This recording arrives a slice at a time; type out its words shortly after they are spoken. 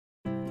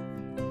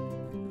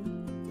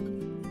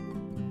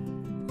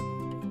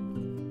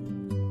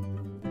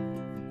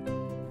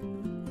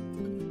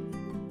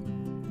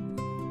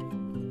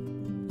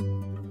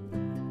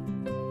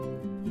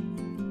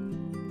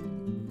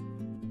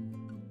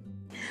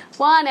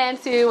1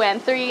 and 2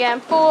 and 3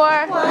 and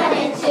 4. 1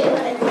 and 2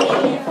 and 3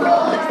 and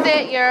 4.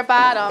 Sit your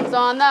bottoms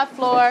on the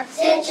floor.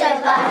 Sit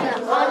your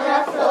bottoms on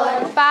the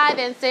floor. 5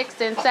 and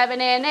 6 and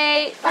 7 and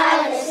 8.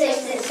 5 and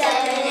 6 and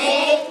 7 and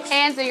 8.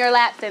 Hands in your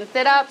laps and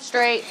sit up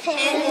straight.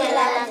 Hands in your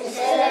laps and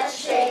sit up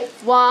straight.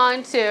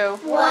 1, 2.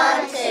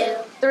 1, 2,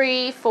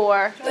 3,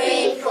 4.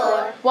 3,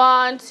 4.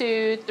 1,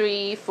 2,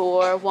 3,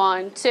 4.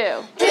 1,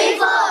 2. 3,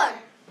 4.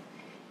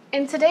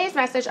 In today's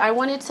message, I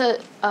wanted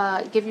to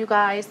give you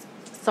guys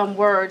some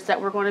words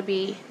that we're going to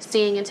be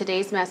seeing in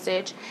today's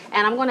message,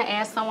 and I'm going to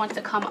ask someone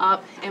to come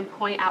up and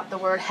point out the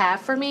word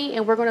have for me,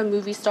 and we're going to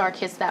movie star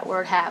kiss that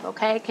word have,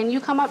 okay? Can you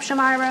come up,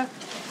 Shamira,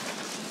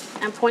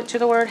 and point to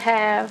the word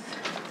have?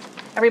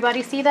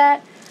 Everybody see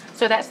that?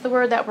 So that's the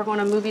word that we're going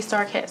to movie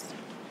star kiss.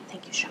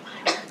 Thank you,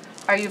 Shamira.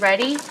 Are you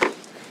ready?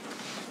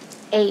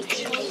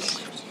 H-A-V-E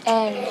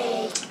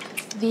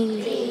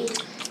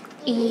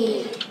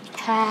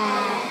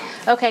have.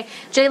 Okay,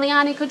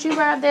 Jayliani, could you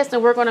grab this,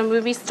 and we're going to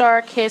movie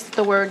star kiss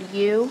the word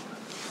you.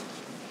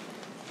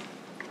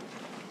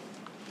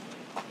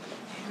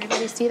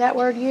 Everybody see that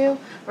word you?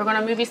 We're going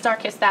to movie star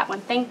kiss that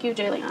one. Thank you,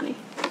 Jayliani.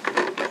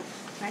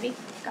 Ready?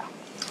 Go.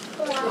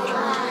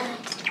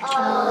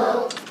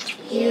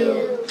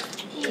 You.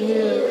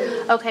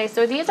 Okay,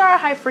 so these are our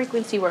high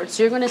frequency words.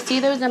 So you're going to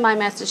see those in my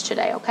message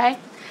today, okay?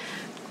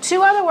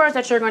 2 other words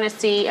that you're going to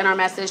see in our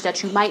message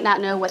that you might not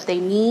know what they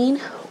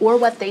mean or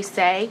what they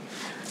say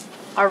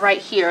are right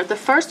here. The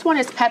first one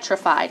is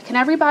petrified. Can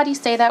everybody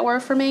say that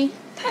word for me?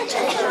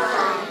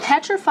 Petrified.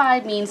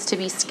 Petrified means to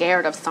be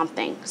scared of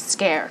something.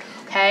 Scared,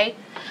 okay?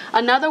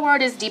 Another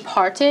word is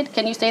departed.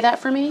 Can you say that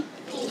for me?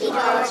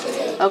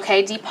 Departed.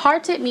 Okay,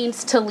 departed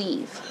means to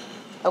leave,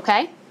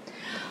 okay?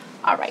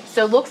 All right,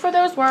 so look for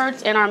those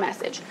words in our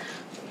message.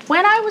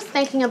 When I was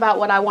thinking about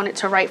what I wanted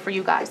to write for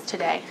you guys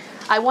today,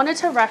 I wanted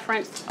to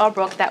reference a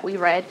book that we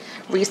read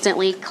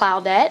recently,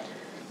 Claudette.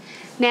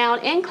 Now,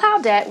 in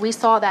Claudette, we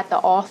saw that the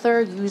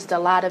author used a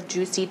lot of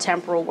juicy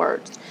temporal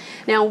words.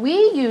 Now,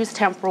 we use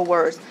temporal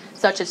words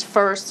such as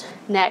first,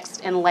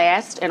 next, and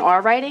last in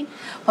our writing,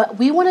 but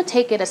we want to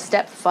take it a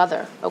step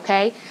further,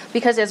 okay?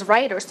 Because as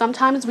writers,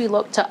 sometimes we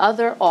look to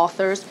other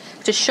authors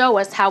to show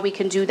us how we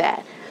can do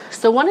that.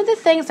 So one of the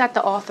things that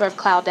the author of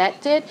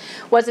Claudette did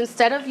was,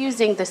 instead of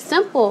using the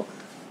simple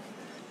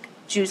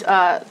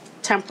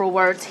temporal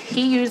words,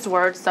 he used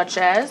words such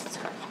as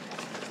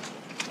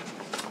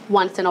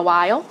once in a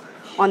while.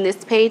 On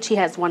this page, he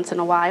has once in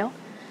a while.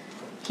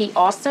 He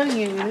also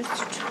used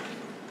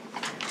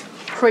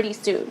pretty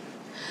soon.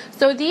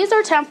 So these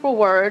are temporal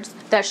words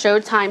that show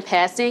time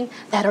passing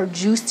that are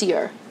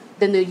juicier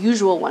than the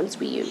usual ones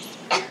we use.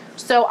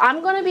 So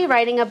I'm going to be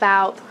writing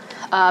about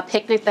a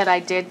picnic that I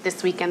did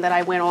this weekend that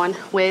I went on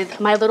with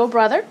my little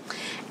brother.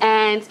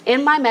 And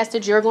in my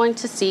message, you're going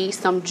to see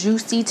some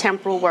juicy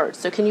temporal words.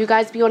 So can you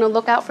guys be on the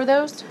lookout for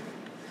those?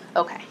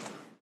 Okay.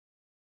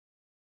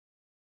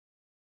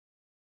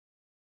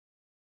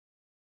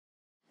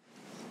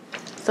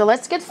 So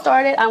let's get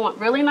started. I want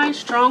really nice,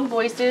 strong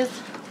voices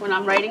when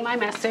I'm writing my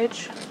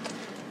message.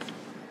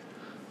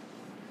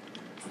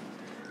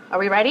 Are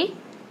we ready?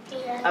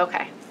 Yeah.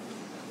 Okay.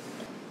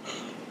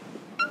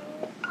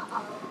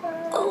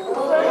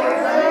 Over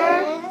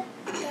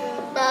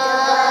the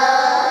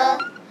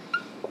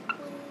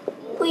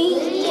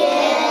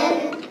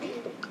weekend.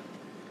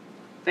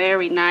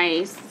 Very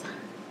nice.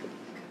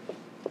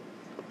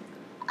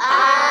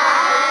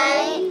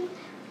 I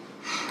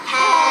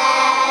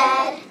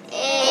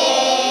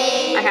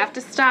have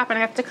to stop and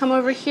I have to come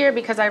over here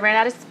because I ran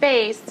out of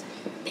space.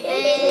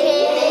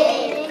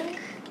 picnic.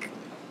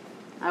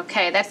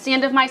 Okay, that's the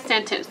end of my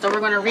sentence. So we're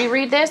going to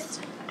reread this.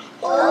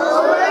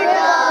 Over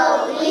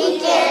the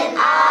weekend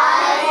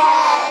I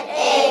had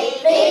a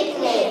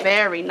picnic.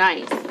 Very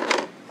nice.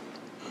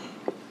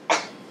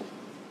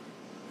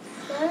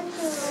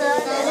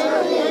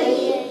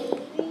 Suddenly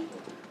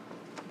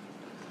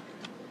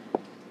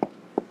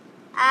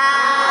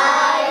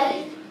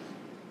I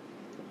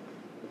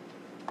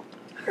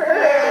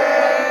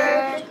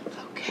heard.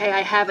 Okay,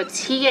 I have a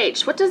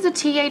TH. What does the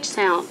TH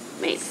sound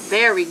make?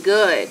 Very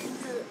good.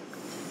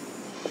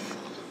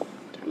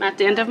 I'm at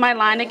the end of my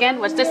line again.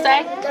 What's this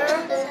say?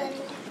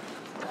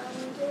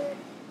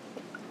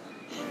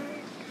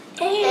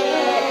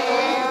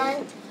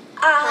 And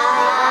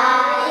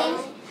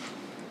I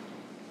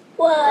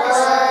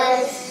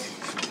was.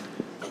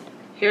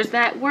 Here's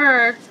that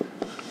word.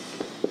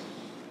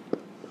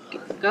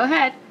 Go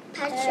ahead.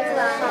 Petrified.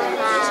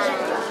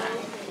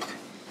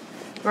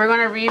 We're going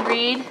to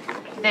reread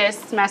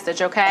this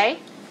message, okay?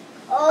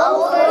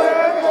 Over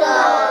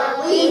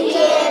the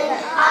weekend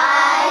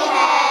I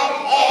had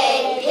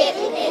a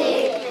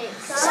picnic.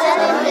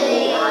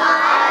 Suddenly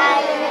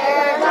I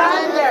heard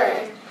thunder,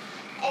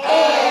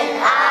 and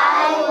I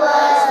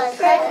was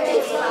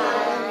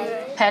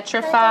petrified.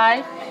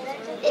 Petrified.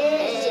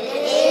 It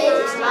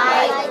is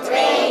like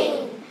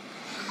rain.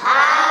 I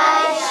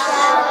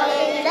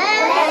shouted,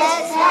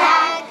 let's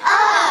pack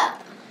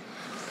up.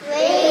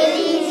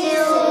 Pretty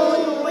soon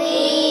we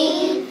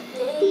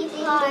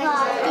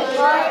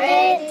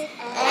departed,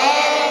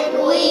 and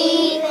we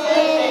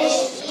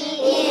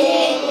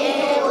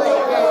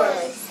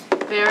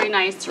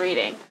tonight's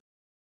reading.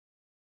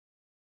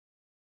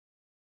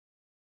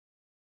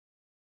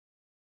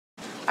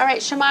 All right,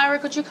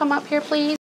 Shamira, could you come up here, please?